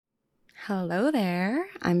Hello there.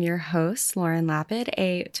 I'm your host, Lauren Lapid,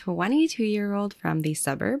 a 22-year-old from the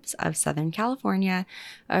suburbs of Southern California,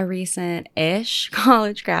 a recent-ish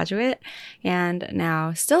college graduate, and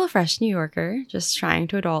now still a fresh New Yorker, just trying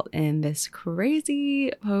to adult in this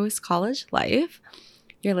crazy post-college life.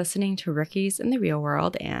 You're listening to Rookies in the Real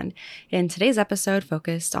World, and in today's episode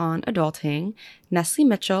focused on adulting, Nestle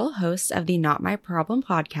Mitchell, host of the Not My Problem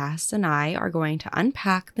podcast, and I are going to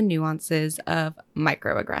unpack the nuances of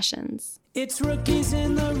microaggressions. It's Rookies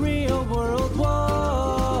in the Real World,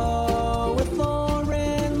 whoa, with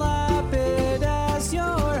Lauren Lapid as your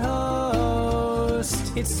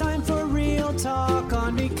host. It's time for real talk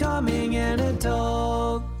on becoming an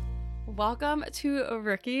adult. Welcome to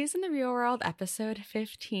Rookies in the Real World, episode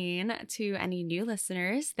 15. To any new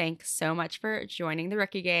listeners, thanks so much for joining the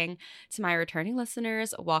Rookie Gang. To my returning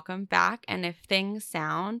listeners, welcome back. And if things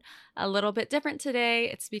sound a little bit different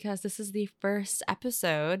today, it's because this is the first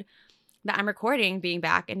episode that I'm recording being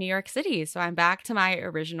back in New York City. So I'm back to my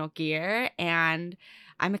original gear and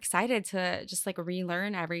I'm excited to just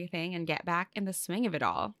relearn everything and get back in the swing of it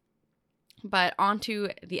all. But on to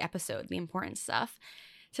the episode, the important stuff.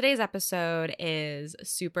 Today's episode is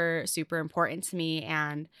super, super important to me,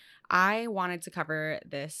 and I wanted to cover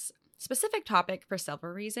this specific topic for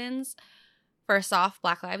several reasons. First off,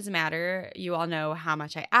 Black Lives Matter. You all know how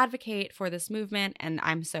much I advocate for this movement, and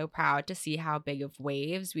I'm so proud to see how big of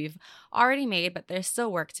waves we've already made, but there's still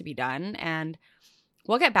work to be done, and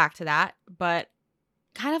we'll get back to that. But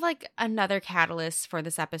kind of like another catalyst for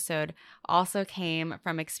this episode also came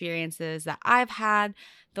from experiences that I've had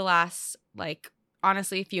the last,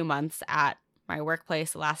 honestly, a few months at my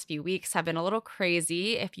workplace. The last few weeks have been a little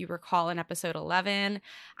crazy. If you recall in episode 11,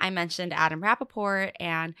 I mentioned Adam Rappaport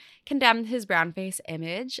and condemned his brown face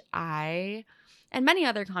image. I and many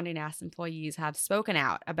other Condé Nast employees have spoken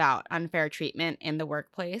out about unfair treatment in the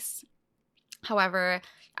workplace. However,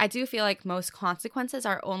 I do feel like most consequences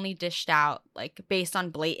are only dished out based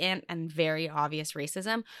on blatant and very obvious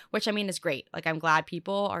racism, which is great. I'm glad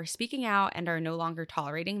people are speaking out and are no longer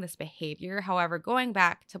tolerating this behavior. However, going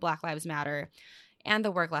back to Black Lives Matter and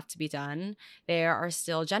the work left to be done, there are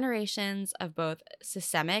still generations of both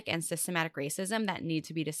systemic and systematic racism that need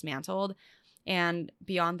to be dismantled. And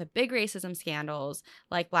beyond the big racism scandals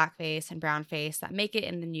like blackface and brownface that make it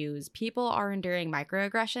in the news, people are enduring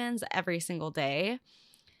microaggressions every single day.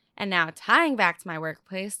 And now tying back to my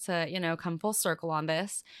workplace to, come full circle on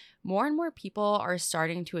this, more and more people are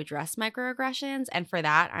starting to address microaggressions. And for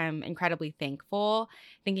that, I'm incredibly thankful.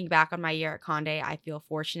 Thinking back on my year at Condé, I feel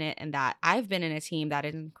fortunate in that I've been in a team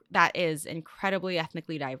that is incredibly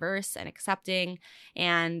ethnically diverse and accepting.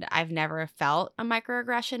 And I've never felt a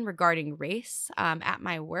microaggression regarding race at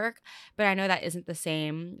my work. But I know that isn't the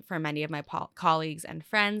same for many of my colleagues and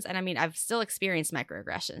friends. And I've still experienced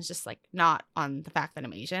microaggressions, just not on the fact that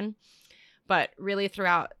I'm Asian. But really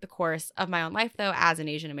throughout the course of my own life, though, as an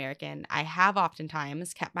Asian American, I have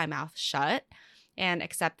oftentimes kept my mouth shut and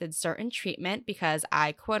accepted certain treatment because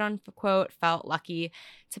I, quote unquote, felt lucky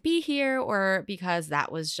to be here or because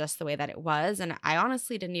that was just the way that it was. And I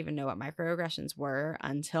honestly didn't even know what microaggressions were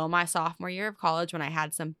until my sophomore year of college when I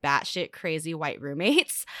had some batshit crazy white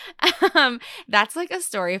roommates. That's a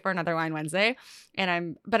story for another Wine Wednesday.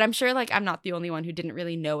 But I'm sure I'm not the only one who didn't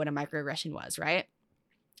really know what a microaggression was, right?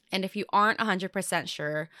 And if you aren't 100%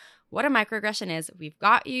 sure what a microaggression is, we've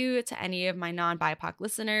got you. To any of my non-BIPOC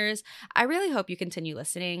listeners, I really hope you continue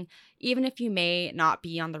listening. Even if you may not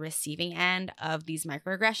be on the receiving end of these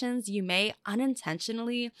microaggressions, you may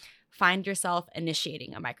unintentionally find yourself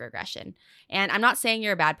initiating a microaggression. And I'm not saying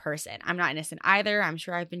you're a bad person. I'm not innocent either. I'm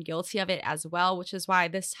sure I've been guilty of it as well, which is why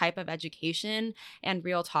this type of education and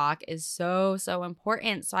real talk is so, so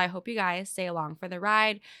important. So I hope you guys stay along for the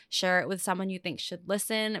ride, share it with someone you think should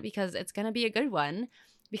listen because it's going to be a good one.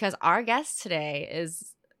 Because our guest today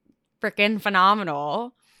is freaking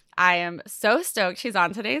phenomenal. I am so stoked she's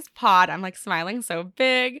on today's pod. I'm smiling so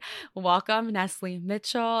big. Welcome, Nestle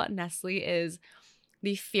Mitchell. Nestle is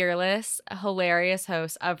the fearless, hilarious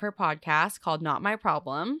host of her podcast called Not My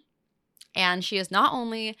Problem. And she is not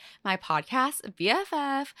only my podcast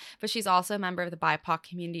BFF, but she's also a member of the BIPOC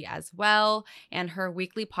community as well. And her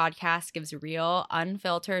weekly podcast gives real,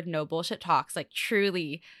 unfiltered, no bullshit talks.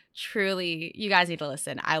 Truly, you guys need to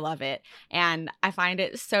listen. I love it. And I find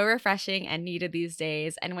it so refreshing and needed these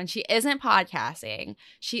days. And when she isn't podcasting,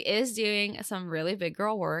 she is doing some really big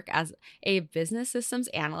girl work as a business systems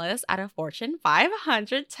analyst at a Fortune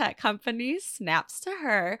 500 tech company. Snaps to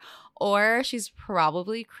her. Or she's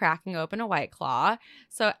probably cracking open a White Claw.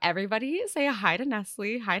 So everybody say hi to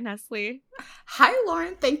Nestle. Hi, Nestle. Hi,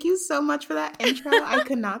 Lauren. Thank you so much for that intro. I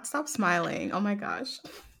could not stop smiling. Oh my gosh.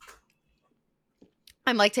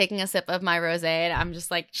 I'm like taking a sip of my rosé and I'm just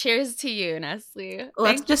like, cheers to you, Nestle.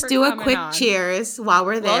 Let's just do a quick cheers while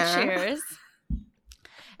we're there. Well, cheers.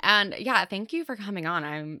 And yeah, thank you for coming on.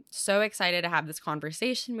 I'm so excited to have this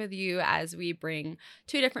conversation with you as we bring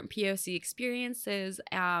two different POC experiences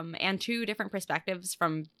and two different perspectives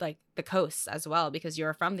from like the coasts as well, because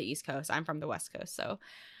you're from the East Coast. I'm from the West Coast. So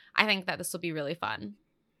I think that this will be really fun.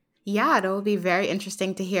 Yeah, it'll be very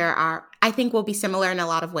interesting to hear I think we'll be similar in a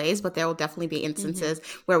lot of ways, but there will definitely be instances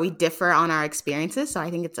where we differ on our experiences. So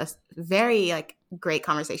I think it's a very like great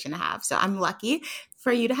conversation to have. So I'm lucky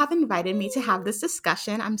for you to have invited me to have this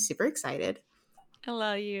discussion. I'm super excited. I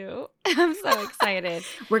love you. I'm so excited.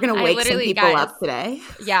 We're going to wake some people up today.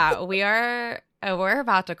 Yeah, we're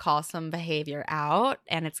about to call some behavior out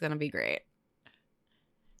and it's going to be great.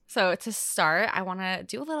 So to start, I want to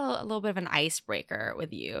do a little bit of an icebreaker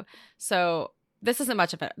with you. So this isn't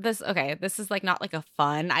much of this is like not like a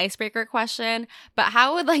fun icebreaker question, but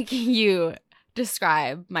how would like you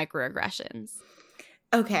describe microaggressions?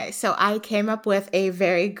 Okay, so I came up with a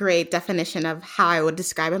very great definition of how I would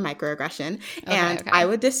describe a microaggression. And I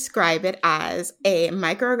would describe it as a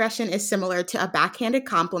microaggression is similar to a backhanded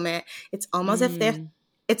compliment. It's almost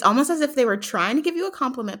It's almost as if they were trying to give you a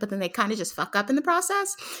compliment, but then they kind of just fuck up in the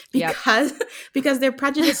process because their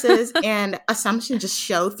prejudices and assumptions just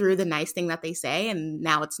show through the nice thing that they say, and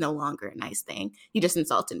now it's no longer a nice thing. You just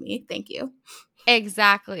insulted me. Thank you.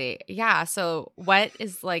 Exactly. Yeah. So what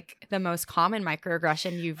is like the most common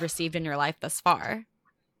microaggression you've received in your life thus far?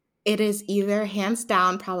 It is either hands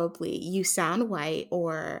down probably you sound white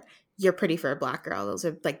or you're pretty for a Black girl. Those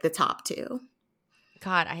are like the top two.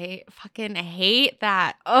 God, I fucking hate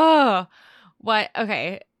that. Oh, what?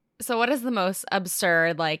 Okay. So what is the most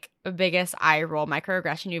absurd, like biggest eye roll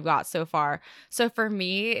microaggression you've got so far? So for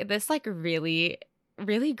me, this like really,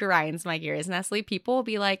 really grinds my gears, Nestle. People will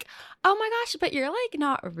be like, oh my gosh, but you're like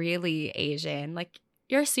not really Asian. Like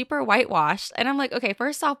you're super whitewashed. And I'm like, okay,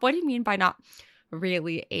 first off, what do you mean by not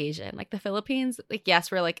really Asian? Like the Philippines, like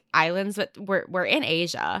yes, we're like islands, but we're in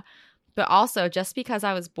Asia. But also just because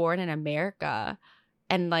I was born in America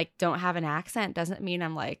and like don't have an accent doesn't mean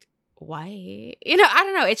I'm like white. You know, I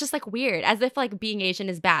don't know. It's just like weird, as if like being Asian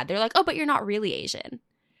is bad. They're like, oh, but you're not really Asian.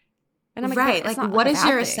 And I'm right. Like what is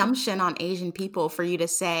your assumption on Asian people for you to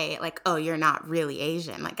say like, oh, you're not really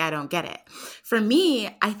Asian? Like, I don't get it. For me,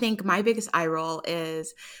 I think my biggest eye roll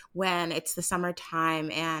is when it's the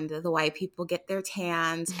summertime and the white people get their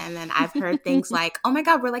tans. And then I've heard things like, oh my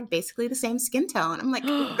God, we're like basically the same skin tone. I'm like,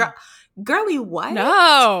 girly, what?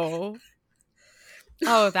 No.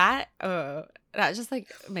 That just like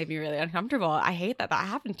made me really uncomfortable. I hate that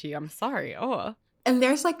happened to you. I'm sorry. Oh. And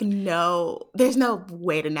there's no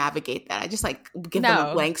way to navigate that. I just like give them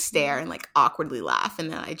a blank stare and like awkwardly laugh,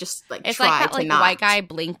 and then I just like it's try like that, to like, not. White guy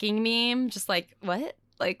blinking meme. Just like what?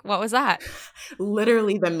 Like what was that?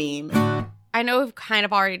 Literally the meme. I know we've kind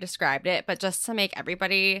of already described it, but just to make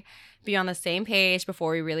everybody be on the same page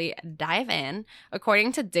before we really dive in,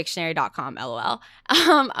 according to dictionary.com, LOL,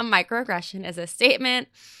 a microaggression is a statement,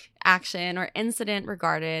 action, or incident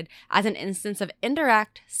regarded as an instance of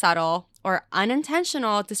indirect, subtle, or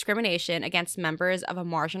unintentional discrimination against members of a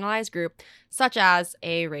marginalized group, such as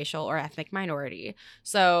a racial or ethnic minority.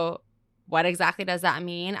 So what exactly does that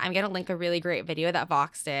mean? I'm going to link a really great video that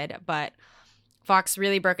Vox did, but Vox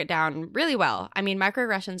really broke it down really well. I mean,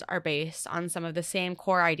 microaggressions are based on some of the same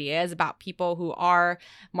core ideas about people who are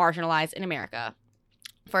marginalized in America.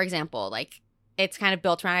 For example, like it's kind of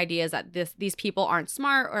built around ideas that these people aren't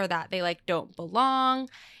smart or that they like don't belong.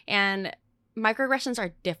 And microaggressions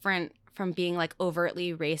are different from being like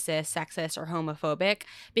overtly racist, sexist, or homophobic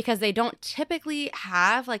because they don't typically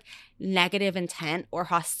have like negative intent or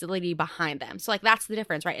hostility behind them. So like that's the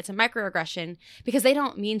difference, right? It's a microaggression because they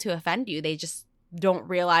don't mean to offend you. They just don't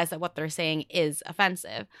realize that what they're saying is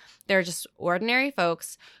offensive. They're just ordinary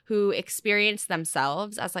folks who experience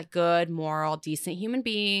themselves as like good, moral, decent human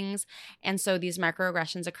beings. And so these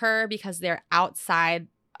microaggressions occur because they're outside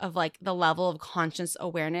of like the level of conscious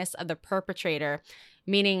awareness of the perpetrator,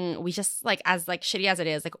 meaning we just like, as like shitty as it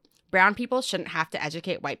is, like brown people shouldn't have to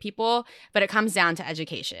educate white people, but it comes down to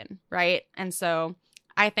education, right? And so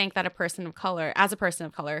I think that as a person of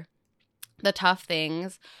color, the tough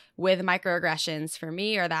things with microaggressions for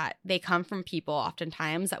me are that they come from people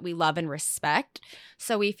oftentimes that we love and respect.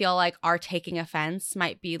 So we feel like our taking offense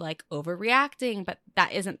might be like overreacting, but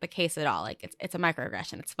that isn't the case at all. Like it's a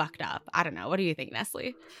microaggression. It's fucked up. I don't know. What do you think,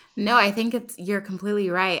 Nestle? No, I think you're completely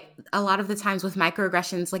right. A lot of the times with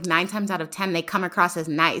microaggressions, like 9 times out of 10, they come across as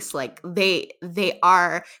nice. Like they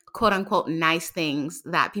are quote unquote nice things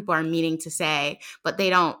that people are meaning to say, but they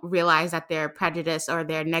don't realize that their prejudice or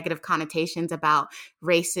their negative connotations about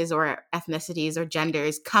races or ethnicities or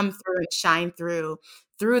genders come through and shine through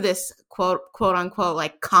this quote unquote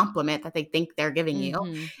like compliment that they think they're giving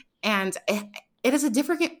you. And it is a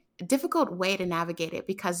difficult way to navigate it,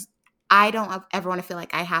 because I don't ever want to feel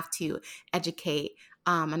like I have to educate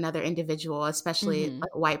another individual, especially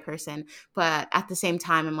a white person. But at the same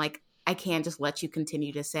time, I'm like, I can't just let you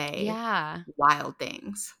continue to say wild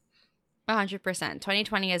things. 100%.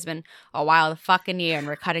 2020 has been a wild fucking year, and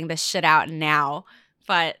we're cutting this shit out now.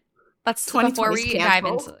 But let's, before we dive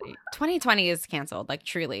into 2020 is canceled, like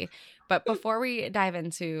truly. But before we dive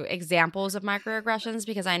into examples of microaggressions,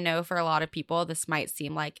 because I know for a lot of people this might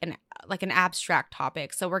seem like an abstract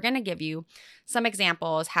topic, so we're going to give you some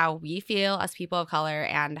examples how we feel as people of color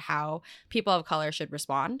and how people of color should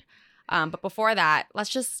respond. But before that, let's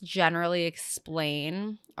just generally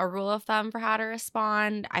explain a rule of thumb for how to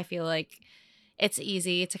respond. I feel like it's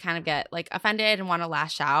easy to kind of get like offended and want to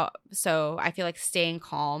lash out. So I feel like staying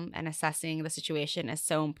calm and assessing the situation is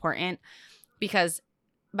so important, because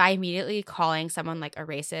by immediately calling someone like a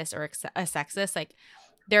racist or a sexist, like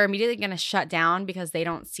they're immediately going to shut down because they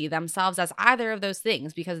don't see themselves as either of those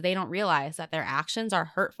things, because they don't realize that their actions are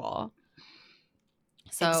hurtful.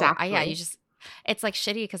 So exactly. it's like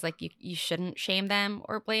shitty, because like you shouldn't shame them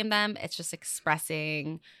or blame them. It's just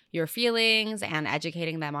expressing your feelings and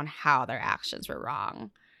educating them on how their actions were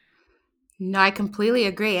wrong. No, I completely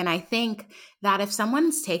agree. And I think that if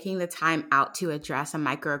someone's taking the time out to address a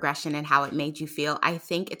microaggression and how it made you feel, I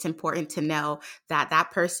think it's important to know that that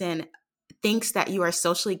person thinks that you are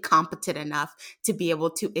socially competent enough to be able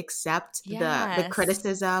to accept the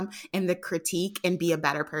criticism and the critique and be a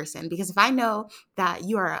better person. Because if I know that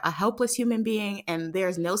you are a helpless human being and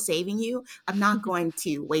there's no saving you, I'm not going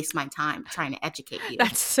to waste my time trying to educate you.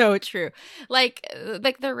 That's so true. Like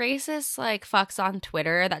the racist like fucks on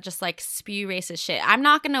Twitter that just like spew racist shit. I'm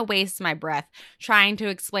not going to waste my breath trying to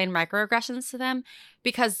explain microaggressions to them,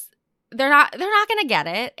 because they're not going to get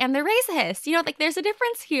it, and they're racist. You know, like there's a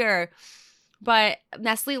difference here. But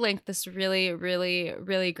Nestle linked this really, really,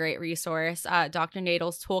 really great resource, Dr.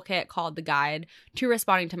 Nadel's toolkit called The Guide to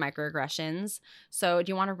Responding to Microaggressions. So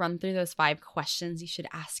do you want to run through those 5 questions you should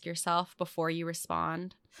ask yourself before you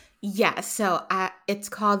respond? Yes. So it's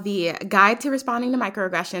called The Guide to Responding to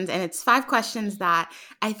Microaggressions. And it's 5 questions that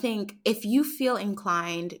I think if you feel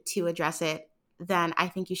inclined to address it, then I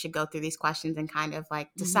think you should go through these questions and kind of like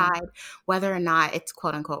decide whether or not it's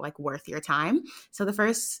quote unquote like worth your time. So the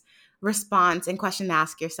first response and question to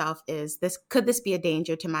ask yourself is could this be a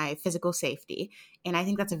danger to my physical safety? And I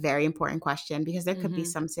think that's a very important question, because there could be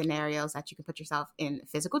some scenarios that you could put yourself in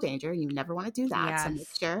physical danger, and you never want to do that. Yes. So make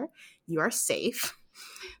sure you are safe.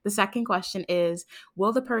 The second question is,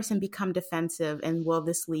 will the person become defensive, and will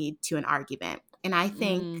this lead to an argument? And I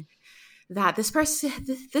think that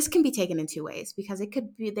this can be taken in 2 ways, because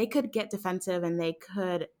they could get defensive and they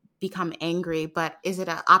could become angry, but is it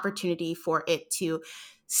an opportunity for it to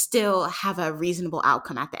still have a reasonable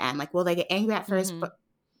outcome at the end? Like, will they get angry at first,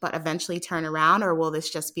 but eventually turn around, or will this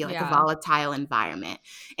just be like a volatile environment?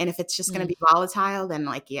 And if it's just going to be volatile, then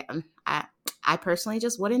like, I personally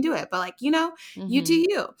just wouldn't do it. But like, you do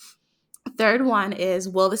you. Third one is,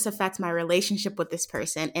 will this affect my relationship with this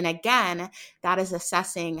person? And again, that is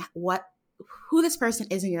assessing who this person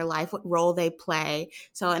is in your life, what role they play.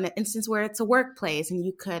 So in an instance where it's a workplace and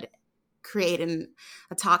you could create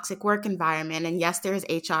a toxic work environment, and yes, there's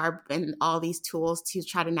HR and all these tools to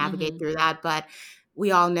try to navigate through that, but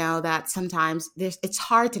we all know that sometimes it's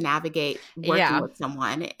hard to navigate working with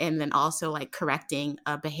someone and then also like correcting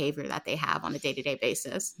a behavior that they have on a day-to-day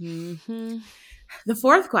basis. The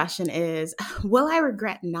fourth question is, will I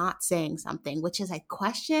regret not saying something? Which is a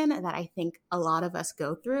question that I think a lot of us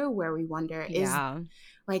go through, where we wonder,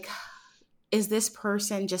 is this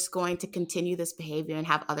person just going to continue this behavior and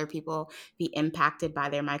have other people be impacted by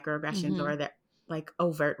their microaggressions or their like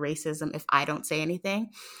overt racism if I don't say anything?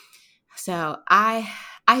 So I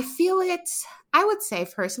feel it, I would say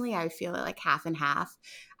personally, I feel it like half and half.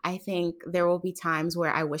 I think there will be times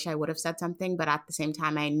where I wish I would have said something, but at the same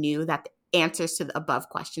time, I knew that the answers to the above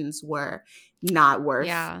questions were not worth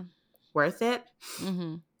it.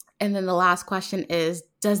 And then the last question is,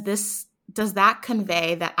 does this does that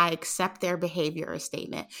convey that I accept their behavior or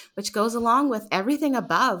statement, which goes along with everything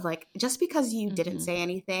above. Like, just because you didn't say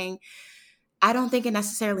anything, I don't think it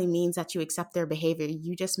necessarily means that you accept their behavior.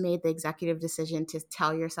 You just made the executive decision to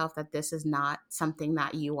tell yourself that this is not something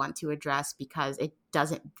that you want to address because it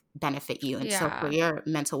doesn't benefit you. And so for your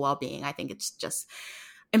mental well-being, I think it's just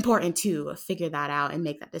important to figure that out and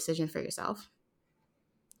make that decision for yourself.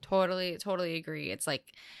 Totally agree. It's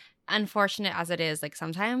like, unfortunate as it is, like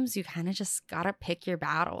sometimes you kind of just gotta pick your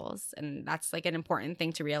battles, and that's like an important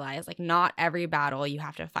thing to realize. Like, not every battle you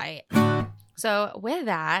have to fight. So with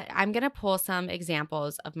that, I'm going to pull some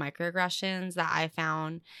examples of microaggressions that I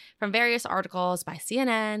found from various articles by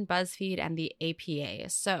CNN, BuzzFeed, and the APA.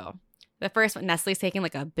 So the first one, Nestle's taking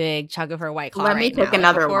like a big chug of her White Claw. Let me take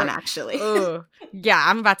another one, actually. Ooh, yeah,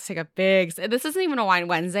 I'm about to take a big – this isn't even a Wine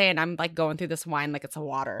Wednesday, and I'm like going through this wine like it's a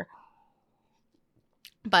water.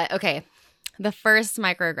 But okay, the first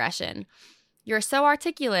microaggression. You're so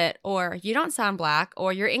articulate, or you don't sound Black,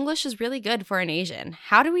 or your English is really good for an Asian.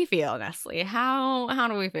 How do we feel, Nestle? How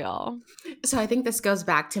do we feel? So I think this goes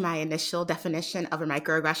back to my initial definition of a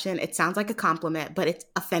microaggression. It sounds like a compliment, but it's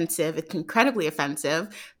offensive. It's incredibly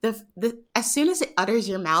offensive. As soon as it utters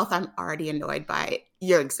your mouth, I'm already annoyed by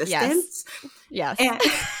your existence. Yes.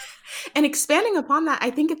 And expanding upon that,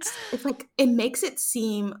 I think it's like it makes it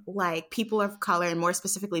seem like people of color, and more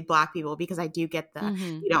specifically Black people, because I do get the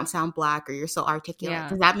you don't sound Black or you're so articulate. Yeah.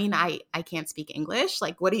 Does that mean I can't speak English?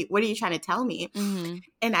 Like, what are you trying to tell me?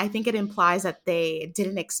 And I think it implies that they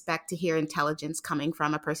didn't expect to hear intelligence coming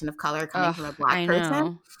from a person of color, coming from a Black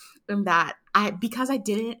person. And that because I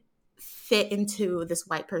didn't fit into this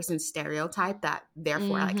white person's stereotype, that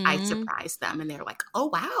therefore like I surprised them, and they're like, oh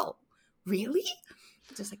wow, really?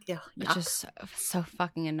 Just like, it's just so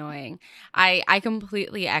fucking annoying. I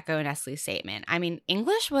completely echo Nestle's statement. I mean,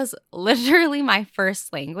 English was literally my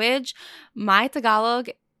first language. My Tagalog,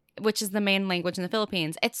 which is the main language in the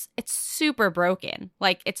Philippines, it's super broken.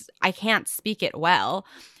 Like, I can't speak it well.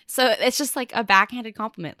 So it's just like a backhanded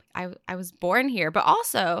compliment. I was born here, but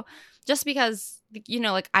also just because, you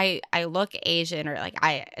know, like I look Asian, or like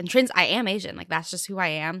I am Asian, like that's just who I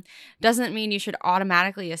am, doesn't mean you should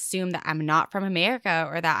automatically assume that I'm not from America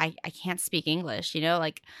or that I can't speak English, you know?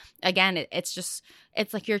 Like, again, it's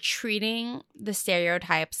like you're treating the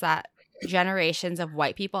stereotypes that generations of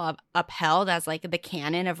white people have upheld as like the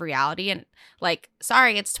canon of reality, and like,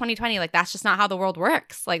 sorry, it's 2020, like that's just not how the world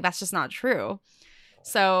works. Like, that's just not true.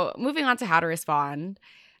 So moving on to how to respond,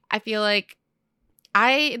 I feel like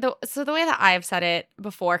the way that I've said it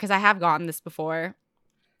before, because I have gotten this before,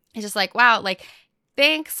 it's just like, wow, like,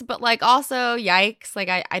 thanks, but like also yikes. Like,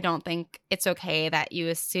 I don't think it's okay that you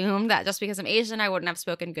assume that just because I'm Asian I wouldn't have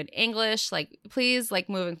spoken good English. Like, please, like,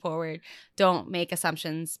 moving forward, don't make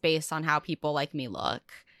assumptions based on how people like me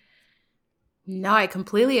look. No, I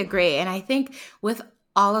completely agree. And I think with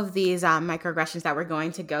all of these microaggressions that we're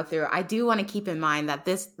going to go through, I do want to keep in mind that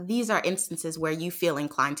these are instances where you feel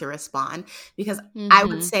inclined to respond, because I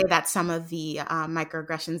would say that some of the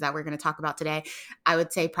microaggressions that we're going to talk about today, I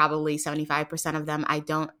would say probably 75% of them I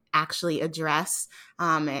don't actually address,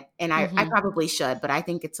 and I probably should, but I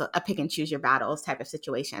think it's a pick and choose your battles type of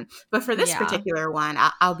situation. But for this particular one,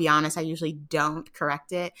 I'll be honest, I usually don't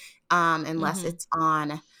correct it unless it's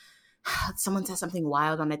on someone says something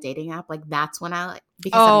wild on a dating app. Like, that's when I like,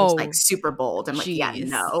 because I'm just like super bold. I'm like, yeah,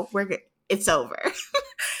 no, we're good. It's over.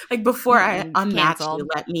 Like, before I unmatch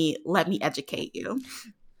you, let me educate you.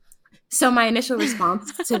 So my initial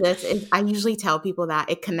response to this is I usually tell people that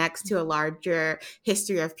it connects to a larger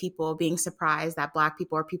history of people being surprised that Black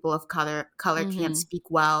people or people of color can't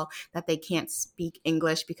speak well, that they can't speak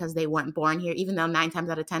English because they weren't born here, even though 9 times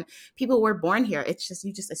out of 10 people were born here. It's just,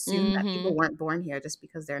 you just assume that people weren't born here just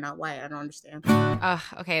because they're not white. I don't understand.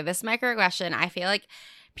 Okay, this microaggression, I feel like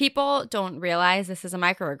people don't realize this is a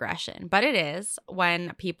microaggression, but it is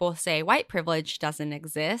when people say white privilege doesn't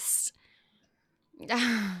exist.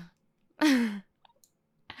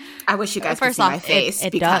 I wish you guys could see my face,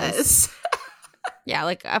 it because yeah,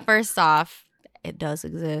 like, first off, it does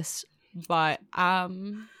exist, but I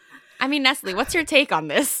mean, Nestle, what's your take on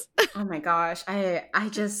this? Oh my gosh,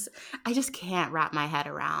 I just can't wrap my head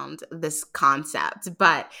around this concept.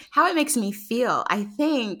 But how it makes me feel, I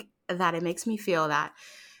think that it makes me feel that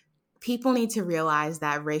people need to realize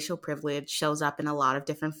that racial privilege shows up in a lot of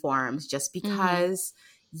different forms. Just because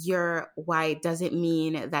you're white doesn't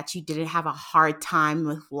mean that you didn't have a hard time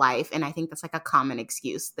with life. And I think that's like a common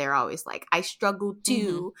excuse. They're always like, I struggled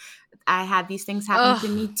too. I had these things happen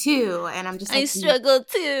to me too. And I'm just like, I struggle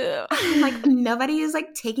too. I'm like, nobody is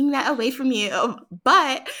like taking that away from you.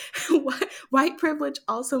 But white privilege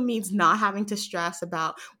also means not having to stress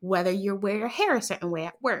about whether you wear your hair a certain way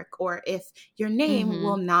at work, or if your name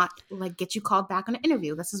will not like get you called back on an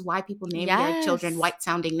interview. This is why people name their children white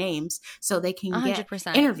sounding names so they can 100%.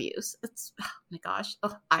 get interviews. It's, oh my gosh,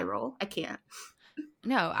 I roll. I can't.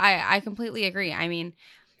 No, I completely agree. I mean,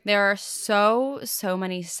 there are so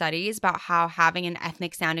many studies about how having an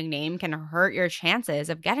ethnic sounding name can hurt your chances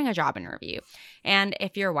of getting a job interview. And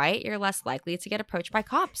if you're white, you're less likely to get approached by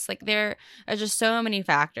cops. Like, there are just so many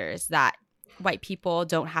factors that white people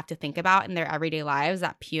don't have to think about in their everyday lives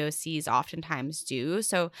that POCs oftentimes do.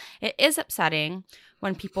 So it is upsetting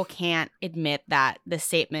when people can't admit that the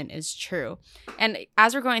statement is true. And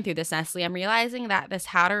as we're going through this, Nestle, I'm realizing that this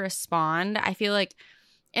how to respond, I feel like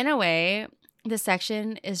in a way, this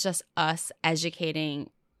section is just us educating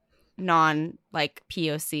like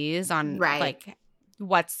POCs on like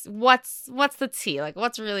what's the tea, like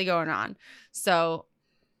what's really going on. So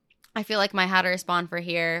I feel like my how to respond for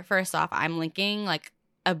here, first off, I'm linking like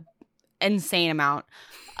a insane amount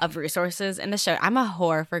of resources in the show. I'm a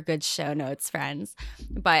whore for good show notes, friends.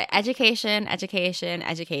 But education.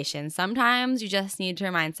 Sometimes you just need to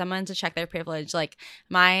remind someone to check their privilege. Like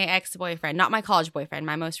my ex-boyfriend, not my college boyfriend,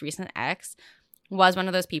 my most recent ex, was one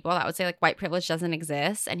of those people that would say like white privilege doesn't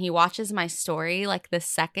exist. And he watches my story like the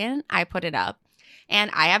second I put it up.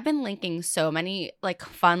 And I have been linking so many like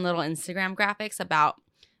fun little Instagram graphics about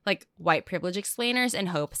like white privilege explainers in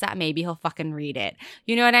hopes that maybe he'll fucking read it.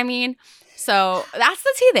 You know what I mean? So that's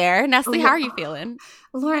the tea there. Nestle, how are you feeling?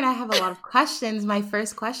 Lauren, I have a lot of questions. My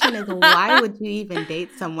first question is, why would you even date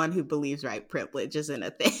someone who believes white privilege isn't a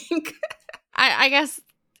thing? I guess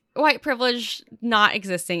white privilege not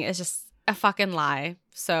existing is just a fucking lie.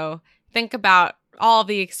 So think about all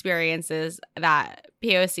the experiences that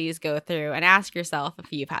POCs go through and ask yourself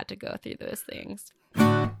if you've had to go through those things.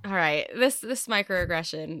 All right, this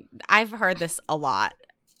microaggression, I've heard this a lot.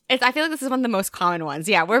 I feel like this is one of the most common ones.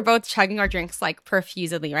 Yeah, we're both chugging our drinks like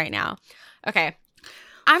profusedly right now. Okay,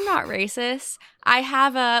 I'm not racist. I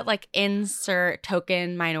have a like insert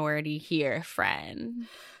token minority here friend.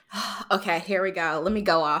 Okay, here we go. Let me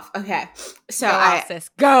go off. Okay, so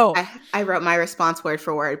go. I wrote my response word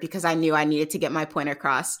for word because I knew I needed to get my point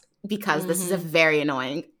across because this is a very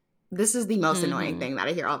annoying. This is the most annoying thing that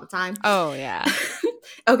I hear all the time. Oh, yeah.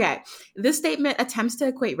 Okay. This statement attempts to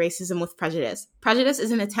equate racism with prejudice. Prejudice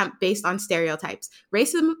is an attempt based on stereotypes.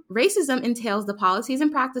 Racism entails the policies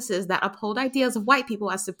and practices that uphold ideas of white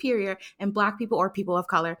people as superior and Black people or people of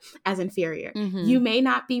color as inferior. You may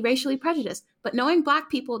not be racially prejudiced, but knowing Black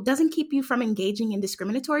people doesn't keep you from engaging in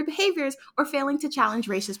discriminatory behaviors or failing to challenge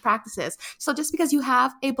racist practices. So just because you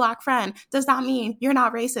have a Black friend does not mean you're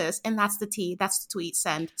not racist. And that's the tea. That's the tweet.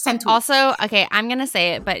 Send tweet. Also, okay, I'm going to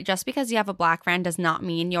say it, but just because you have a Black friend does not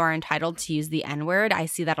mean you're entitled to use the N-word. I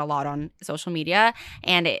see that a lot on social media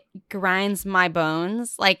and it grinds my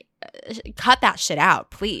bones. Like, cut that shit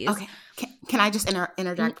out, please. Okay. Can I just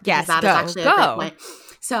interject? Yes, that go. is actually a good point.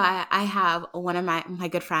 So I have one of my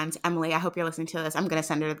good friends, Emily. I hope you're listening to this. I'm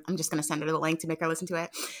just gonna send her the link to make her listen to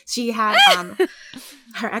it. She had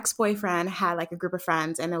her ex-boyfriend had like a group of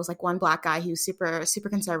friends, and there was like one Black guy who's super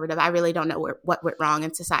conservative. I really don't know what went wrong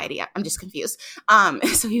in society. I'm just confused.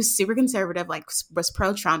 So he was super conservative, like was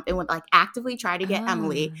pro-Trump, and would like actively try to get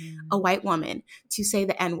Emily, a white woman, to say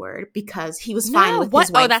the N-word because he was fine with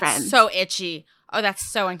his white friend. That's so itchy. Oh, that's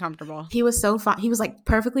so uncomfortable. He was so fine. He was like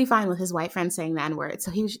perfectly fine with his white friend saying the N-word.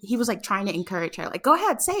 So he was like trying to encourage her, like, go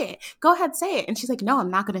ahead, say it. Go ahead, say it. And she's like, no,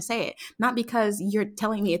 I'm not going to say it. Not because you're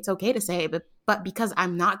telling me it's okay to say it, but because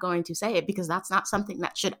I'm not going to say it because that's not something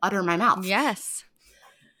that should utter my mouth. Yes.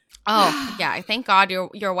 Oh, yeah. Thank God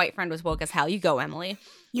your white friend was woke as hell. You go, Emily.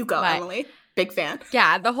 You go, Emily. Big fan.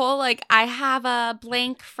 Yeah, the whole like I have a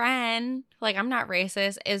blank friend, like I'm not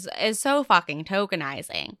racist is so fucking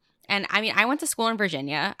tokenizing. And I mean, I went to school in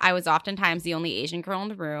Virginia. I was oftentimes the only Asian girl in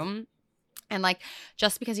the room. And like,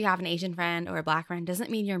 just because you have an Asian friend or a Black friend doesn't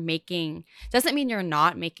mean you're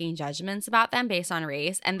not making judgments about them based on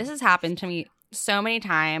race. And this has happened to me so many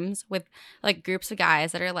times with like groups of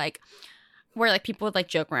guys that are like, where like people would like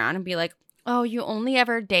joke around and be like, oh, you only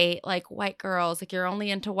ever date like white girls, like you're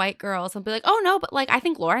only into white girls. I'll be like, oh no, but like I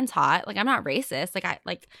think Lauren's hot. Like I'm not racist.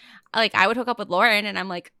 Like I would hook up with Lauren and I'm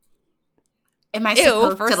like, am I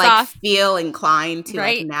supposed to like feel inclined to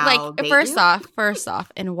right? like now like date first you?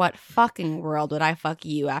 off, in what fucking world would I fuck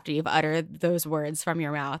you after you've uttered those words from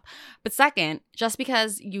your mouth? But second, just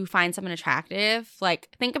because you find someone attractive, like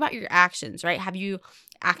think about your actions, right? Have you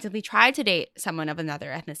actively tried to date someone of another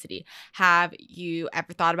ethnicity? Have you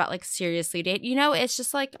ever thought about like seriously date? It's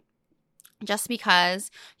just like, just because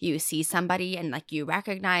you see somebody and like you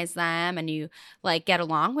recognize them and you like get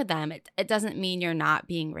along with them, it doesn't mean you're not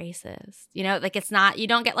being racist. Like it's not, you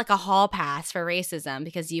don't get like a hall pass for racism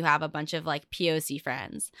because you have a bunch of like POC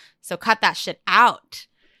friends. So cut that shit out.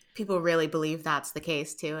 People really believe that's the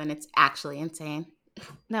case too, and it's actually insane.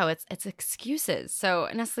 No, it's excuses. So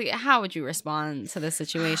Nestle, how would you respond to this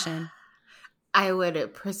situation? I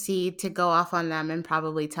would proceed to go off on them and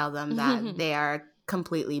probably tell them that they are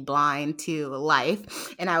completely blind to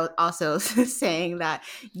life. And I was also saying that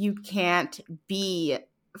you can't be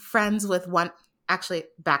friends with one, actually,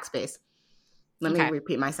 backspace. Let me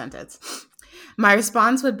repeat my sentence. My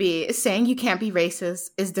response would be, saying you can't be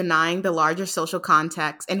racist is denying the larger social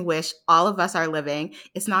context in which all of us are living.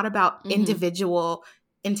 It's not about individual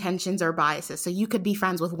intentions or biases. So you could be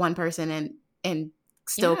friends with one person and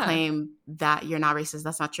still claim that you're not racist.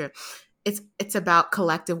 That's not true. It's about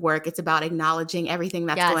collective work. It's about acknowledging everything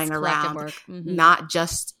that's going around, not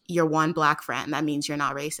just your one Black friend. That means you're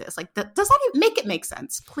not racist. Like, does that even make it make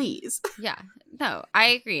sense, please? Yeah, no, I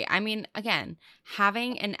agree. I mean, again,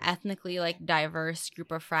 having an ethnically like diverse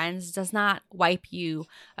group of friends does not wipe you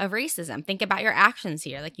of racism. Think about your actions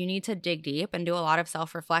here. Like, you need to dig deep and do a lot of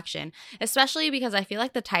self-reflection, especially because I feel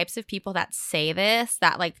like the types of people that say this,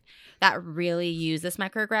 that really use this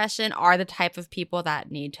microaggression, are the type of people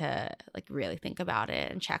that need to like really think about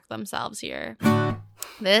it and check themselves here.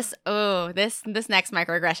 This next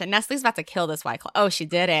microaggression. Nestle's about to kill this white claw. Oh, she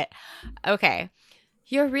did it. Okay.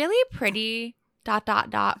 You're really pretty ...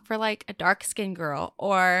 for like a dark-skinned girl.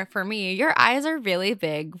 Or for me, your eyes are really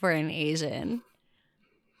big for an Asian.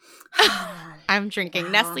 I'm drinking.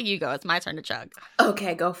 Wow. Nestle, you go. It's my turn to chug.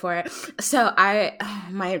 Okay, go for it. So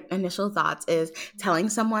my initial thoughts is telling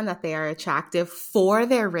someone that they are attractive for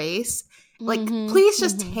their race. Like, please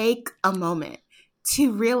just take a moment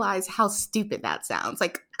to realize how stupid that sounds.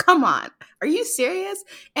 Like, come on. Are you serious?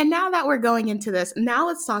 And now that we're going into this, now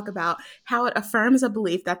let's talk about how it affirms a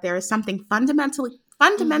belief that there is something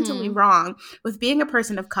fundamentally wrong with being a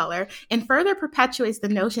person of color, and further perpetuates the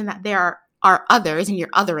notion that there are others and you're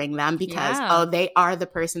othering them because, they are the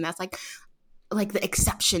person that's like the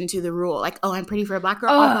exception to the rule. Like, I'm pretty for a Black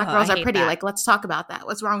girl. All Black girls are pretty. That. Like, let's talk about that.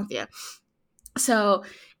 What's wrong with you? So,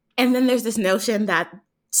 and then there's this notion that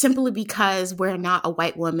simply because we're not a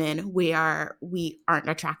white woman, we aren't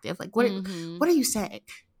attractive. Like, what are you saying?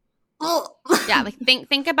 Yeah, like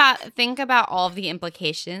think about all of the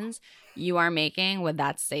implications you are making with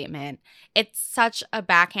that statement. It's such a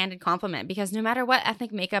backhanded compliment because no matter what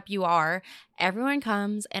ethnic makeup you are, everyone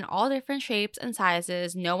comes in all different shapes and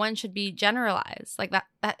sizes. No one should be generalized. Like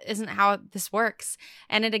that isn't how this works.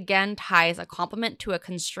 And it again ties a compliment to a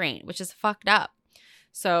constraint, which is fucked up.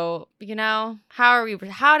 So, how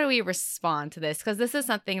do we respond to this? Because this is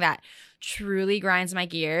something that truly grinds my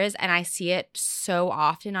gears, and I see it so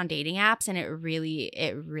often on dating apps, and it really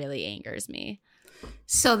angers me.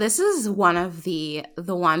 So this is one of the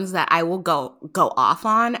ones that I will go off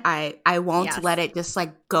on. I won't let it just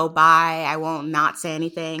like go by. I won't not say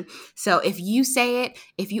anything. So if you say it,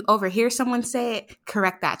 if you overhear someone say it,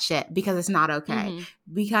 correct that shit because it's not okay.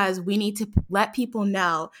 Because we need to let people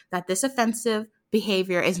know that this offensive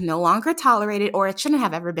behavior is no longer tolerated, or it shouldn't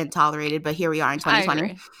have ever been tolerated, but here we are in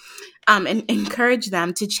 2020. And encourage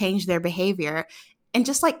them to change their behavior. And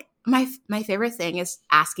just like my favorite thing is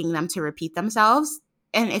asking them to repeat themselves.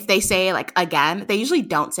 And if they say it like again, they usually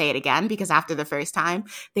don't say it again because after the first time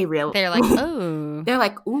they're like, oh, they're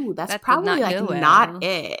like, ooh, that's probably like not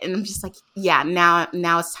it. And I'm just like, yeah, now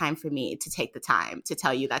it's time for me to take the time to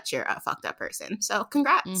tell you that you're a fucked up person. So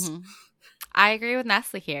congrats. I agree with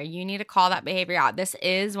Nestle here. You need to call that behavior out. This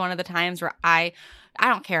is one of the times where I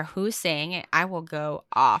don't care who's saying it, I will go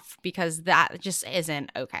off because that just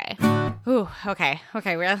isn't okay. Ooh, okay.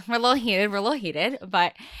 We're a little heated,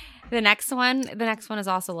 but the next one is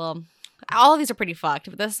also a little. All of these are pretty fucked,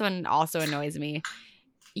 but this one also annoys me.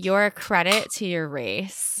 You're a credit to your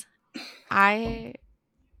race. We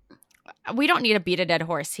don't need to beat a dead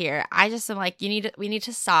horse here. I just am like, we need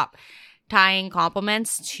to stop tying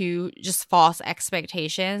compliments to just false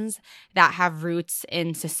expectations that have roots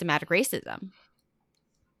in systematic racism.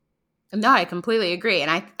 No, I completely agree.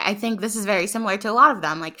 And I think this is very similar to a lot of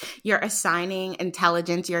them. Like, you're assigning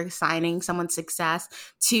intelligence, you're assigning someone's success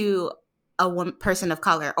to a person of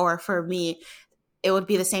color. Or for me, it would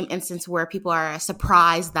be the same instance where people are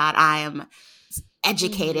surprised that I am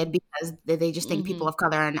educated because they just think people of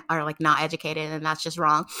color are like not educated, and that's just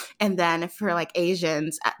wrong. And then for like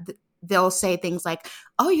Asians, they'll say things like,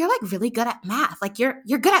 oh, you're like really good at math. Like you're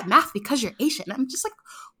good at math because you're Asian. I'm just like,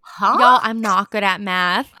 huh? Y'all, I'm not good at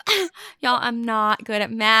math. Y'all, I'm not good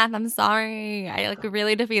at math. I'm sorry. I like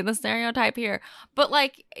really defeat the stereotype here. But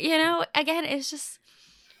like, you know, again, it's just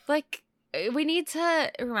like we need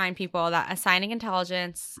to remind people that assigning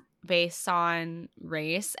intelligence based on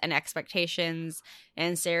race and expectations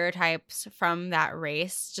and stereotypes from that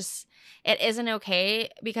race, just it isn't okay,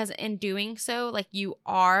 because in doing so, like, you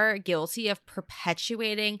are guilty of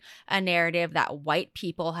perpetuating a narrative that white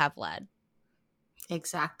people have led.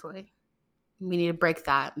 Exactly. We need to break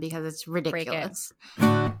that because it's ridiculous.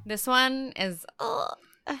 This one is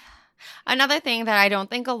another thing that I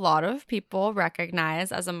don't think a lot of people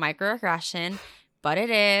recognize as a microaggression, but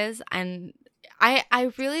it is. And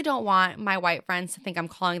I really don't want my white friends to think I'm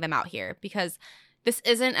calling them out here, because this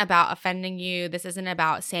isn't about offending you. This isn't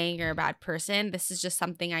about saying you're a bad person. This is just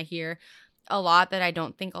something I hear a lot that I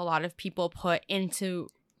don't think a lot of people put into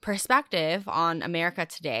perspective on America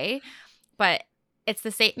today. But it's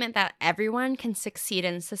the statement that everyone can succeed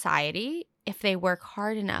in society if they work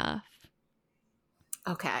hard enough.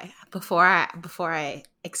 Okay, before I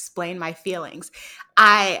explain my feelings,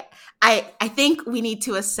 I think we need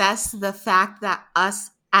to assess the fact that us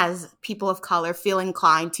as people of color feel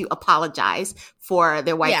inclined to apologize for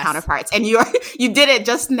their white counterparts. And you did it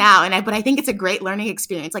just now, but I think it's a great learning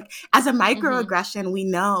experience. Like, as a microaggression, we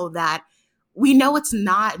know it's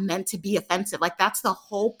not meant to be offensive. Like, that's the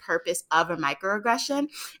whole purpose of a microaggression.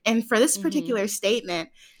 And for this particular statement,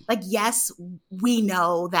 like, yes, we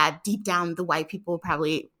know that deep down the white people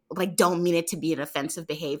probably like don't mean it to be an offensive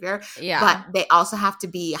behavior. Yeah. But they also have to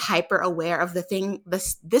be hyper aware of the thing,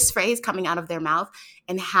 this phrase coming out of their mouth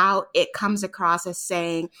and how it comes across as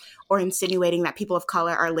saying or insinuating that people of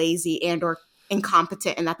color are lazy and or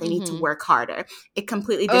incompetent and that they need to work harder. It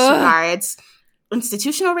completely disregards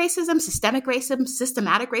institutional racism, systemic racism,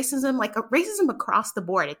 systematic racism, like racism across the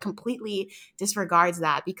board. It completely disregards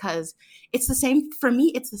that, because it's the same, for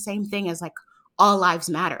me, it's the same thing as like all lives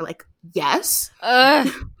matter. Like, yes,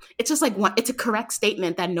 it's just like it's a correct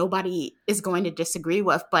statement that nobody is going to disagree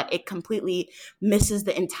with, but it completely misses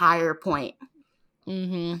the entire point.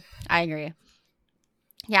 I agree.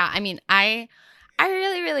 Yeah, I mean, I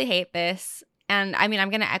really, really hate this. And I mean, I'm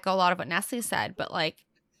going to echo a lot of what Nestle said, but like,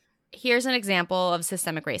 here's an example of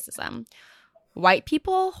systemic racism. White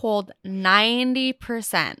people hold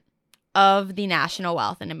 90% of the national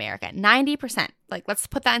wealth in America. 90%. Like, let's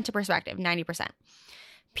put that into perspective. 90%.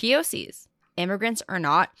 POCs, immigrants or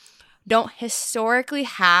not, don't historically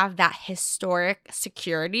have that historic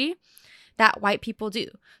security that white people do.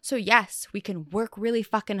 So yes, we can work really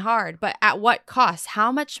fucking hard, but at what cost?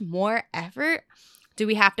 How much more effort do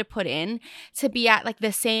we have to put in to be at like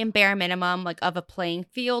the same bare minimum like of a playing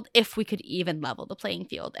field, if we could even level the playing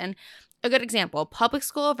field? And a good example, public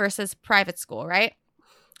school versus private school, right?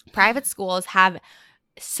 Private schools have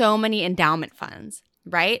so many endowment funds,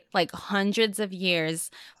 right? Like hundreds of years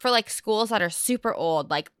for like schools that are super old,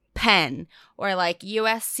 like Penn or like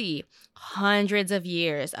USC, hundreds of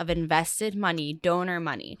years of invested money, donor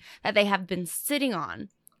money that they have been sitting on,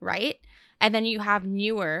 right? And then you have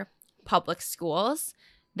newer public schools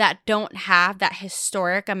that don't have that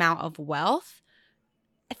historic amount of wealth.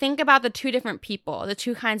 Think about the two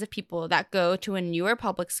kinds of people that go to a newer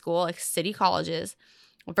public school, like city colleges,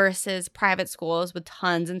 versus private schools with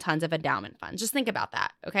tons and tons of endowment funds. Just think about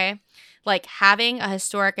that, okay? Like, having a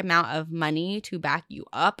historic amount of money to back you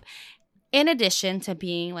up, in addition to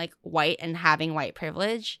being like white and having white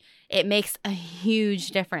privilege, it makes a huge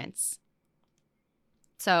difference.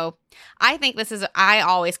 So I think I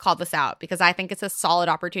always call this out because I think it's a solid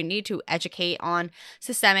opportunity to educate on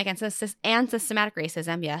systemic and systematic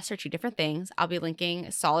racism. Yes, they're two different things. I'll be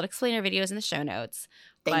linking solid explainer videos in the show notes.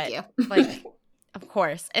 Thank you. Like, of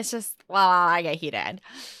course, it's just, well, I get heated.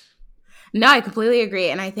 No, I completely agree.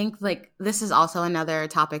 And I think like this is also another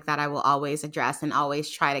topic that I will always address and always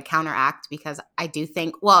try to counteract, because I do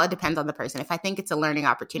think, well, it depends on the person. If I think it's a learning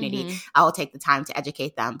opportunity, I will take the time to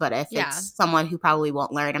educate them. But if it's someone who probably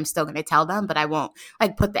won't learn, I'm still going to tell them, but I won't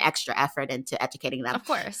like put the extra effort into educating them. Of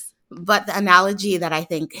course. But the analogy that I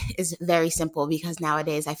think is very simple, because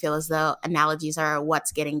nowadays I feel as though analogies are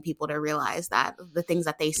what's getting people to realize that the things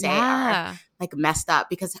that they say are like messed up,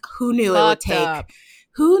 because who knew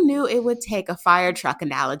it would take a fire truck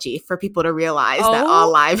analogy for people to realize that all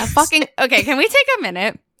lives okay, can we take a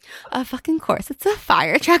minute? Of course, it's a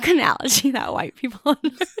fire truck analogy that white people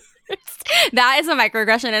understand. That is a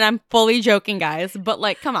microaggression, and I'm fully joking, guys, but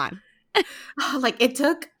like, come on. Like it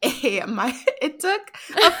took a fire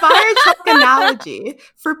truck analogy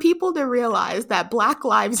for people to realize that Black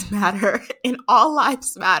Lives Matter and All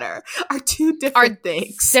Lives Matter are two different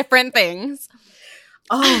things. Different things.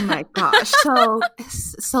 Oh my gosh.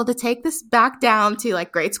 So to take this back down to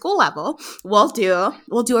like grade school level, we'll do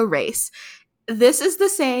a race. This is the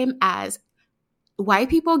same as white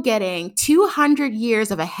people getting 200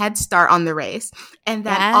 years of a head start on the race, and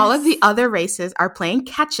then all of the other races are playing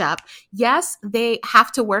catch up. Yes, they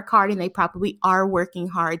have to work hard, and they probably are working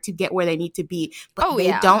hard to get where they need to be, but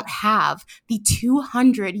they don't have the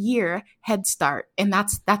 200-year head start, and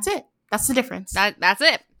that's it. That's the difference. That's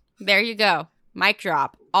it. There you go. Mic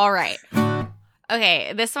drop. All right.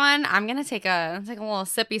 Okay, this one I'm gonna take a little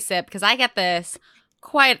sippy sip because I get this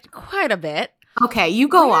quite a bit. Okay, you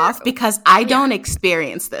go off because I don't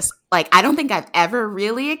experience this. Like, I don't think I've ever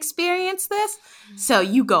really experienced this. So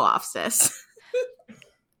you go off, sis.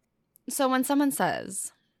 So when someone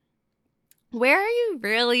says, "Where are you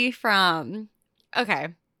really from?"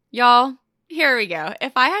 Okay, y'all, here we go.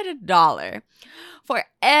 If I had $1 for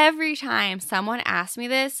every time someone asked me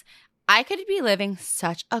this, I could be living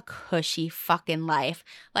such a cushy fucking life.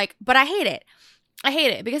 Like, but I hate it. I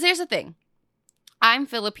hate it because here's the thing. I'm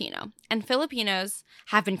Filipino, and Filipinos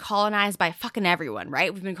have been colonized by fucking everyone,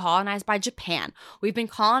 right? We've been colonized by Japan. We've been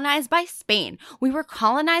colonized by Spain. We were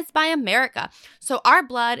colonized by America. So our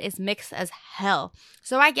blood is mixed as hell.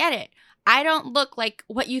 So I get it. I don't look like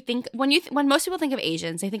what you think when most people think of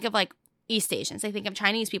Asians, they think of like East Asians. They think of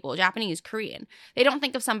Chinese people, Japanese, Korean. They don't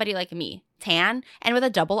think of somebody like me, tan and with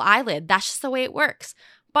a double eyelid. That's just the way it works.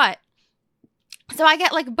 But so I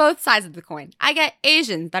get like both sides of the coin. I get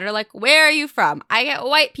Asians that are like, "Where are you from?" I get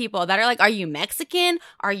white people that are like, "Are you Mexican?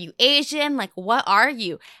 Are you Asian? Like, what are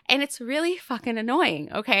you?" And it's really fucking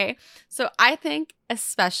annoying, okay? So I think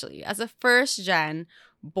especially as a first gen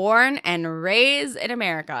born and raised in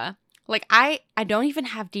America, like I don't even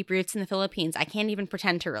have deep roots in the Philippines. I can't even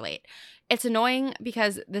pretend to relate. It's annoying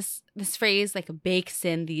because this phrase like bakes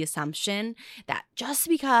in the assumption that just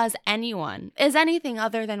because anyone is anything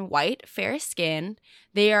other than white, fair-skinned,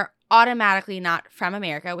 they are automatically not from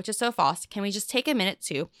America, which is so false. Can we just take a minute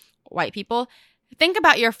to, white people, think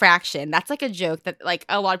about your fraction. That's like a joke that like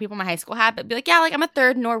a lot of people in my high school had, but be like, yeah, like I'm a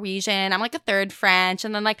third Norwegian, I'm like a third French,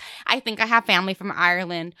 and then like I think I have family from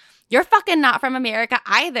Ireland. You're fucking not from America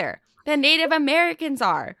either. The Native Americans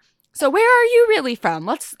are. So where are you really from?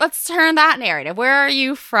 Let's turn that narrative. Where are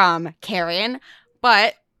you from, Karen?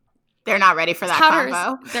 But they're not ready for that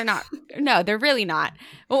combo. They're not. No, they're really not.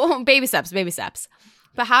 Well, baby steps.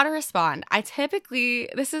 But how to respond? I typically,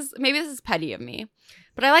 this is petty of me,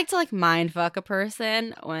 but I like to like mind fuck a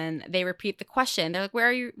person when they repeat the question. They're like, where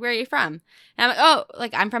are you from? And I'm like, oh,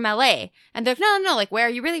 like I'm from LA. And they're like, no, like where are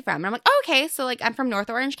you really from? And I'm like, oh, okay, so like I'm from North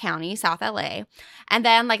Orange County, South LA. And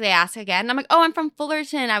then like they ask again, and I'm like, oh, I'm from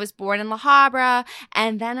Fullerton. I was born in La Habra.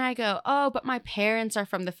 And then I go, oh, but my parents are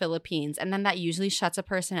from the Philippines. And then that usually shuts a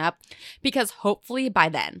person up because hopefully by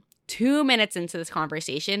then, 2 minutes into this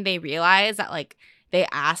conversation, they realize that like they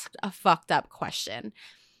asked a fucked up question.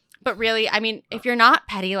 But really, I mean, if you're not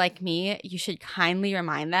petty like me, you should kindly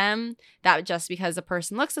remind them that just because a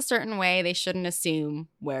person looks a certain way, they shouldn't assume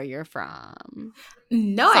where you're from.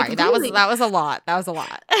 No, sorry, that was a lot. That was a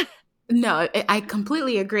lot. No, I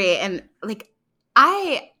completely agree. And like,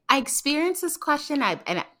 I experienced this question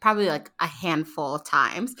and probably like a handful of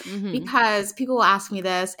times because people will ask me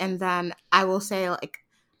this, and then I will say like,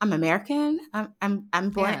 I'm American. I'm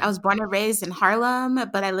born. I was born and raised in Harlem,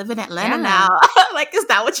 but I live in Atlanta now. Like, is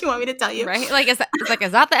that what you want me to tell you? Right? Like, is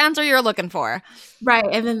that the answer you're looking for? Right.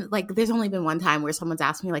 And then like, there's only been one time where someone's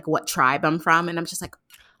asked me like what tribe I'm from, and I'm just like,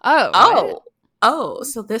 oh,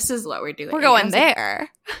 so this is what we're doing. We're going there.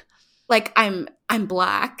 Like, I'm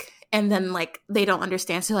Black. And then, like, they don't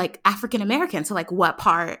understand. So, like, African American. So, like, what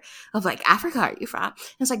part of, like, Africa are you from? And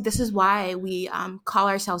it's like, this is why we call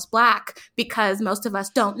ourselves Black, because most of us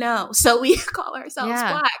don't know. So, we call ourselves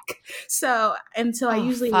Black. So, and so I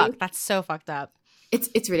usually... That's so fucked up.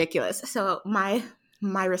 It's ridiculous. So, my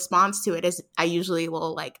response to it is I usually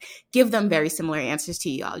will, like, give them very similar answers to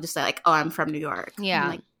you. I'll just say, like, oh, I'm from New York. Yeah.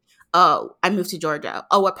 Like, oh, I moved to Georgia.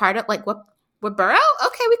 Oh, what part of, like, what borough?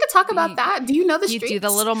 Okay, we could talk about that. Do you know the streets? You do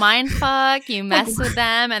the little mind fuck. You mess with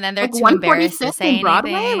them, and then they're like too embarrassed to say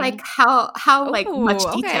Broadway? Anything. Like how like much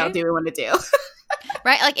detail do we want to do?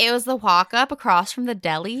 Right, like it was the walk up across from the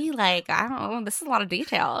deli. Like I don't know. This is a lot of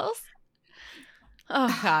details.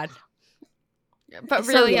 Oh God. But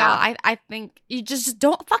really, I think you just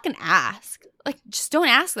don't fucking ask. like, just don't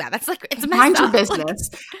ask that. That's like, it's messed Mind your up. business.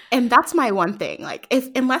 And that's my one thing. Like,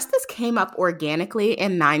 unless this came up organically,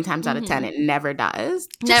 and 9 times out of 10 it never does.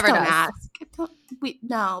 Just don't ask.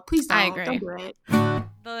 No, please don't. I agree. Don't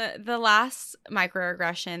do it. The last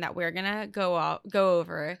microaggression that we're gonna go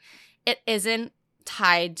over, it isn't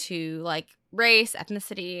tied to like race,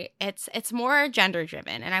 ethnicity. It's more gender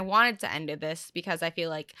driven, and I wanted to end this because I feel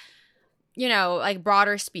like, you know, like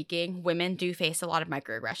broader speaking, women do face a lot of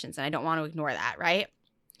microaggressions, and I don't want to ignore that, right?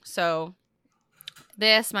 So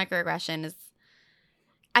this microaggression is,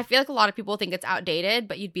 I feel like a lot of people think it's outdated,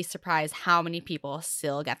 but you'd be surprised how many people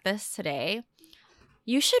still get this today.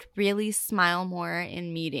 You should really smile more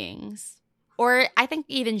in meetings. Or I think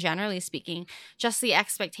even generally speaking, just the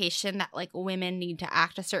expectation that like women need to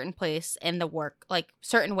act a certain place in the work, like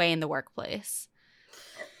certain way in the workplace.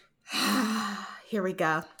 Here we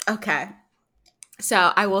go. Okay.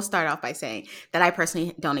 So I will start off by saying that I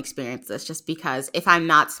personally don't experience this, just because if I'm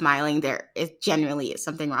not smiling, there is generally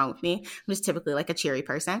something wrong with me. I'm just typically like a cheery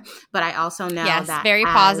person. But I also know that very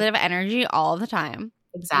positive energy all the time.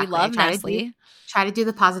 Exactly. We love Nestle. Try to do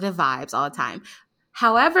the positive vibes all the time.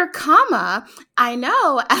 However, I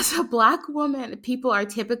know as a Black woman, people are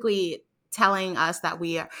typically telling us that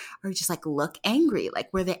we are just like look angry, like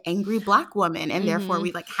we're the angry Black woman, and therefore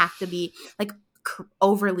we like have to be like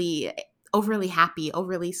overly happy,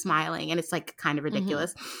 overly smiling, and it's like kind of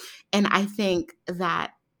ridiculous. And I think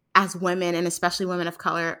that as women, and especially women of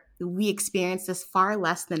color, we experience this far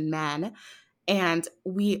less than men. And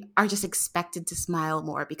we are just expected to smile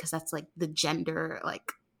more because that's like the gender,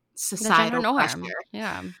 like societal pressure.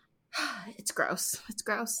 Yeah. It's gross. It's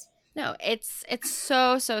gross. No, it's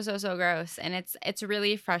so gross. And it's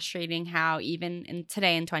really frustrating how even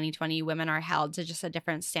today in 2020, women are held to just a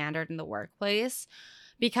different standard in the workplace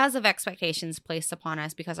because of expectations placed upon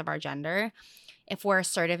us because of our gender. If we're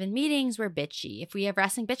assertive in meetings, we're bitchy. If we have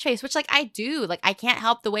resting bitch face, which like I do, like I can't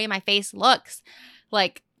help the way my face looks,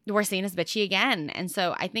 like we're seen as bitchy again. And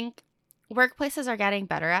so I think workplaces are getting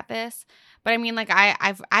better at this. But I mean, like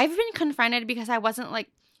I've been confronted because I wasn't like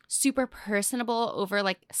super personable over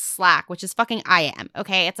like Slack, which is fucking IM.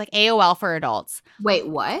 Okay, it's like AOL for adults. Wait,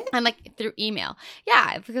 what? I'm like through email.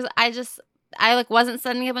 Yeah, because I like wasn't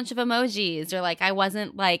sending a bunch of emojis, or like I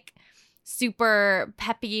wasn't like super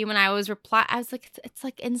peppy when I was I was like, it's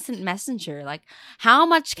like instant messenger. Like, how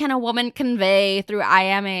much can a woman convey through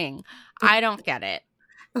IMing? I don't get it.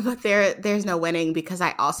 But there's no winning, because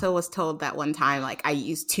I also was told that one time, like, I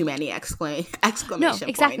used too many exclamation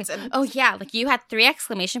points. And oh, yeah. Like, you had 3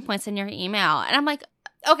 exclamation points in your email. And I'm like,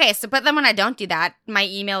 okay, so, but then when I don't do that, my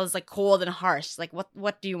email is, like, cold and harsh. Like,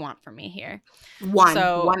 what do you want from me here? One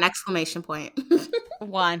exclamation point.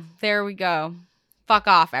 1. There we go. Fuck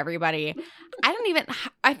off, everybody.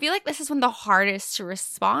 I feel like this is one of the hardest to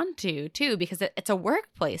respond to, too, because it's a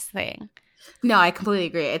workplace thing. No, I completely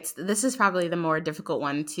agree. This is probably the more difficult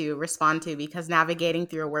one to respond to, because navigating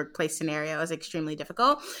through a workplace scenario is extremely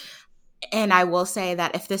difficult. And I will say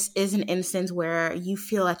that if this is an instance where you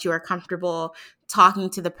feel that you are comfortable talking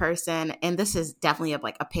to the person, and this is definitely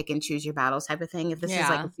like a pick and choose your battles type of thing. If this is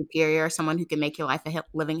like a superior, someone who can make your life a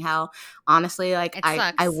living hell, honestly, like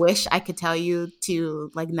I wish I could tell you to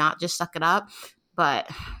like not just suck it up, but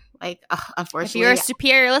like unfortunately, if you're a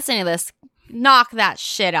superior listening to this, knock that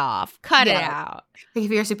shit off. Cut it out.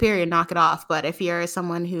 If you're superior, knock it off. But if you're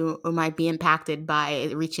someone who might be impacted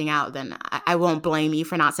by reaching out, then I won't blame you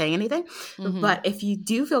for not saying anything. Mm-hmm. But if you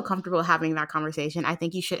do feel comfortable having that conversation, I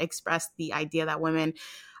think you should express the idea that women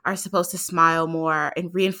are supposed to smile more,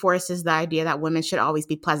 and reinforces the idea that women should always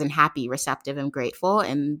be pleasant, happy, receptive, and grateful.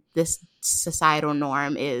 And this societal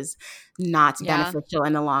norm is not beneficial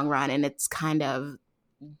in the long run. And it's kind of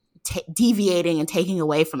deviating and taking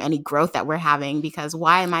away from any growth that we're having, because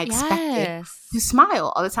why am I expected to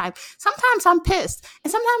smile all the time? Sometimes I'm pissed,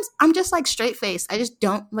 and sometimes I'm just like straight faced. I just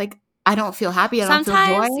don't I don't feel happy. I don't feel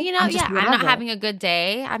joy. You know, I'm not having a good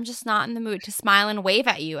day. I'm just not in the mood to smile and wave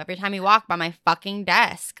at you every time you walk by my fucking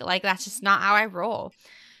desk. Like, that's just not how I roll.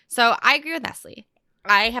 So I agree with Nestle.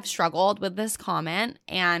 I have struggled with this comment,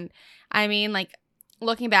 and I mean, like,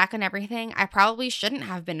 looking back on everything, I probably shouldn't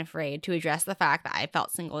have been afraid to address the fact that I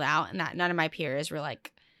felt singled out, and that none of my peers were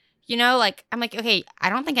like, you know, like, I'm like, okay, I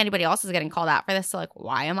don't think anybody else is getting called out for this, so like,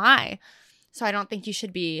 why am I? So I don't think you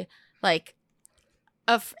should be like,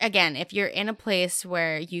 again, if you're in a place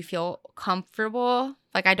where you feel comfortable,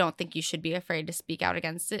 like, I don't think you should be afraid to speak out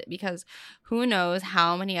against it, because who knows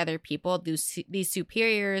how many other people these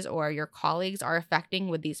superiors or your colleagues are affecting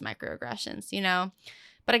with these microaggressions, you know?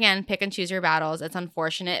 But again, pick and choose your battles. It's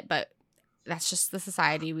unfortunate, but that's just the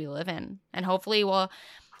society we live in. And hopefully we'll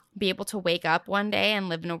be able to wake up one day and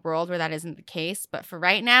live in a world where that isn't the case. But for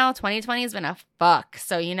right now, 2020 has been a fuck.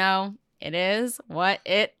 So, it is what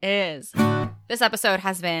it is. This episode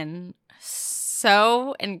has been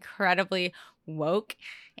so incredibly woke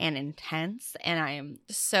and intense, and I am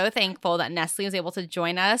so thankful that Nestle was able to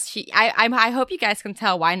join us. I hope you guys can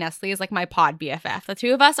tell why Nestle is like my pod BFF. The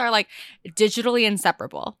two of us are like digitally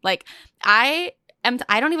inseparable. Like I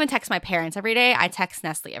don't even text my parents every day. I text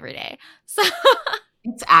Nestle every day. So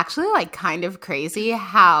it's actually like kind of crazy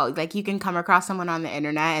how like you can come across someone on the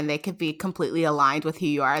internet and they could be completely aligned with who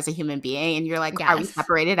you are as a human being, and you're like, yes. Are we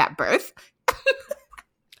separated at birth?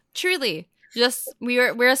 Truly. Just we are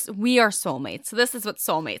soulmates. So this is what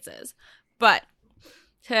soulmates is. But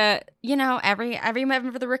to every member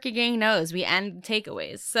of the Rookie Gang knows we end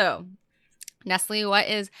takeaways. So Nestle, what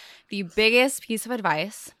is the biggest piece of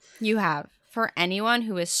advice you have for anyone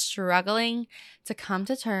who is struggling to come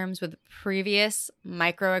to terms with previous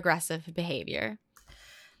microaggressive behavior?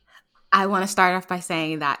 I want to start off by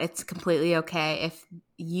saying that it's completely okay if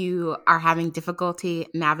you are having difficulty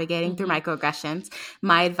navigating through microaggressions.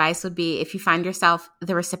 My advice would be, if you find yourself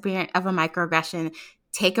the recipient of a microaggression,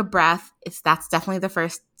 take a breath. That's definitely the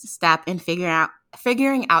first step in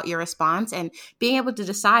figuring out your response and being able to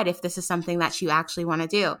decide if this is something that you actually want to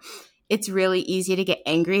do. It's really easy to get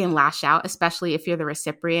angry and lash out, especially if you're the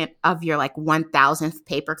recipient of your like 1,000th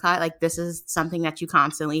paper cut. Like this is something that you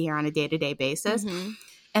constantly hear on a day-to-day basis.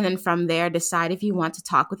 And then from there, decide if you want to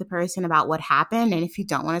talk with the person about what happened. And if you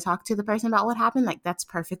don't want to talk to the person about what happened, like that's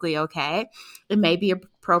perfectly okay. It may be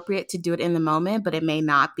appropriate to do it in the moment, but it may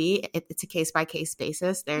not be. It's a case-by-case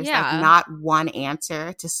basis. There's like not one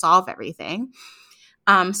answer to solve everything.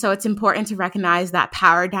 So it's important to recognize that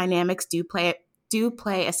power dynamics do play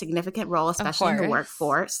a significant role, especially in the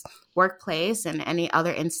workplace, and any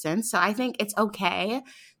other instance. So I think it's okay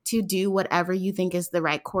to do whatever you think is the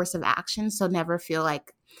right course of action. So never feel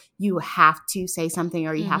like you have to say something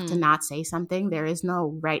or you have to not say something. There is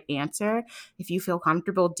no right answer. If you feel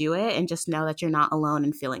comfortable, do it, and just know that you're not alone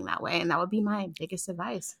in feeling that way. And that would be my biggest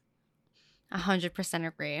advice. 100%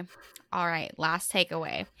 agree. All right, last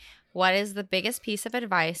takeaway. What is the biggest piece of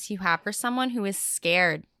advice you have for someone who is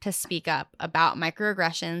scared to speak up about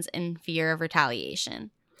microaggressions in fear of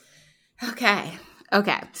retaliation? Okay.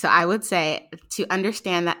 So I would say to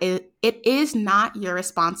understand that it is not your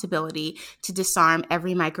responsibility to disarm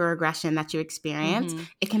every microaggression that you experience.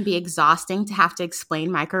 It can be exhausting to have to explain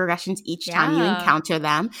microaggressions each time you encounter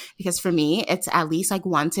them. Because for me, it's at least like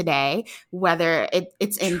once a day, whether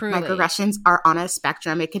it's in microaggressions are on a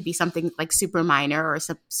spectrum. It could be something like super minor or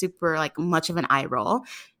super like much of an eye roll.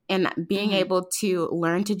 And being able to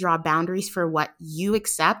learn to draw boundaries for what you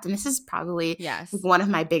accept. And this is probably one of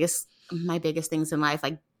my biggest things in life,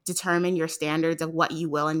 like determine your standards of what you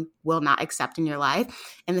will and will not accept in your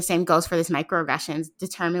life. And the same goes for this microaggressions.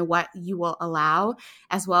 Determine what you will allow,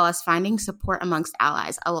 as well as finding support amongst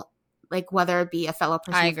allies. Like whether it be a fellow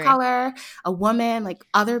person of color, a woman, like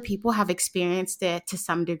other people have experienced it to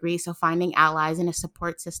some degree. So finding allies and a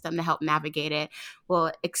support system to help navigate it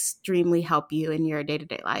will extremely help you in your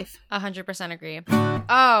day-to-day life. 100% agree.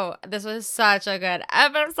 Oh, this was such a good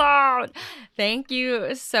episode. Thank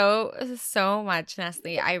you so much,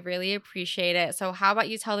 Nestle. I really appreciate it. So how about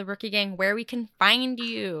you tell the Rookie Gang where we can find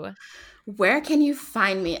you? Where can you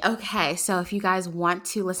find me? Okay, so if you guys want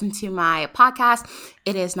to listen to my podcast,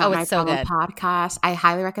 it is Not My Problem Podcast. I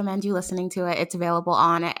highly recommend you listening to it. It's available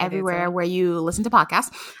on everywhere where you listen to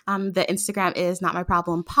podcasts. The Instagram is Not My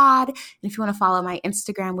Problem Pod. And if you want to follow my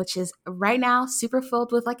Instagram, which is right now super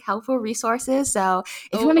filled with like helpful resources. So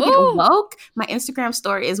if you want to get woke, my Instagram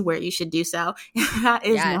story is where you should do so. That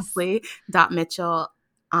is Nestle.Mitchell.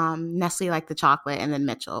 Nestle like the chocolate, and then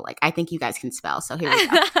Mitchell. Like I think you guys can spell. So here we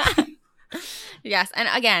go. Yes. And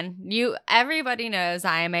again, everybody knows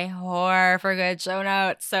I am a whore for good show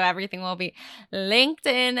notes. So everything will be linked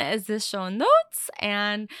in as the show notes.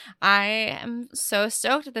 And I am so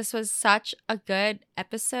stoked. This was such a good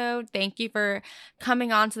episode. Thank you for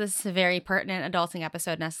coming on to this very pertinent adulting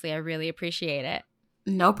episode, Nestle. I really appreciate it.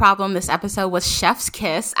 No problem. This episode was Chef's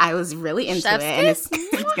Kiss. I was really into it, and it's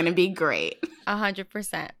going to be great.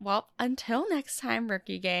 100%. Well, until next time,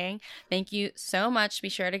 Rookie Gang, thank you so much. Be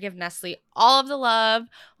sure to give Nestle all of the love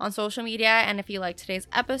on social media. And if you liked today's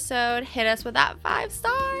episode, hit us with that 5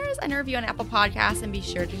 stars and a review on Apple Podcasts. And be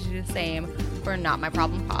sure to do the same for Not My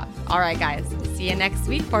Problem Pod. All right, guys. See you next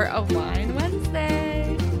week for a Wine Wednesday.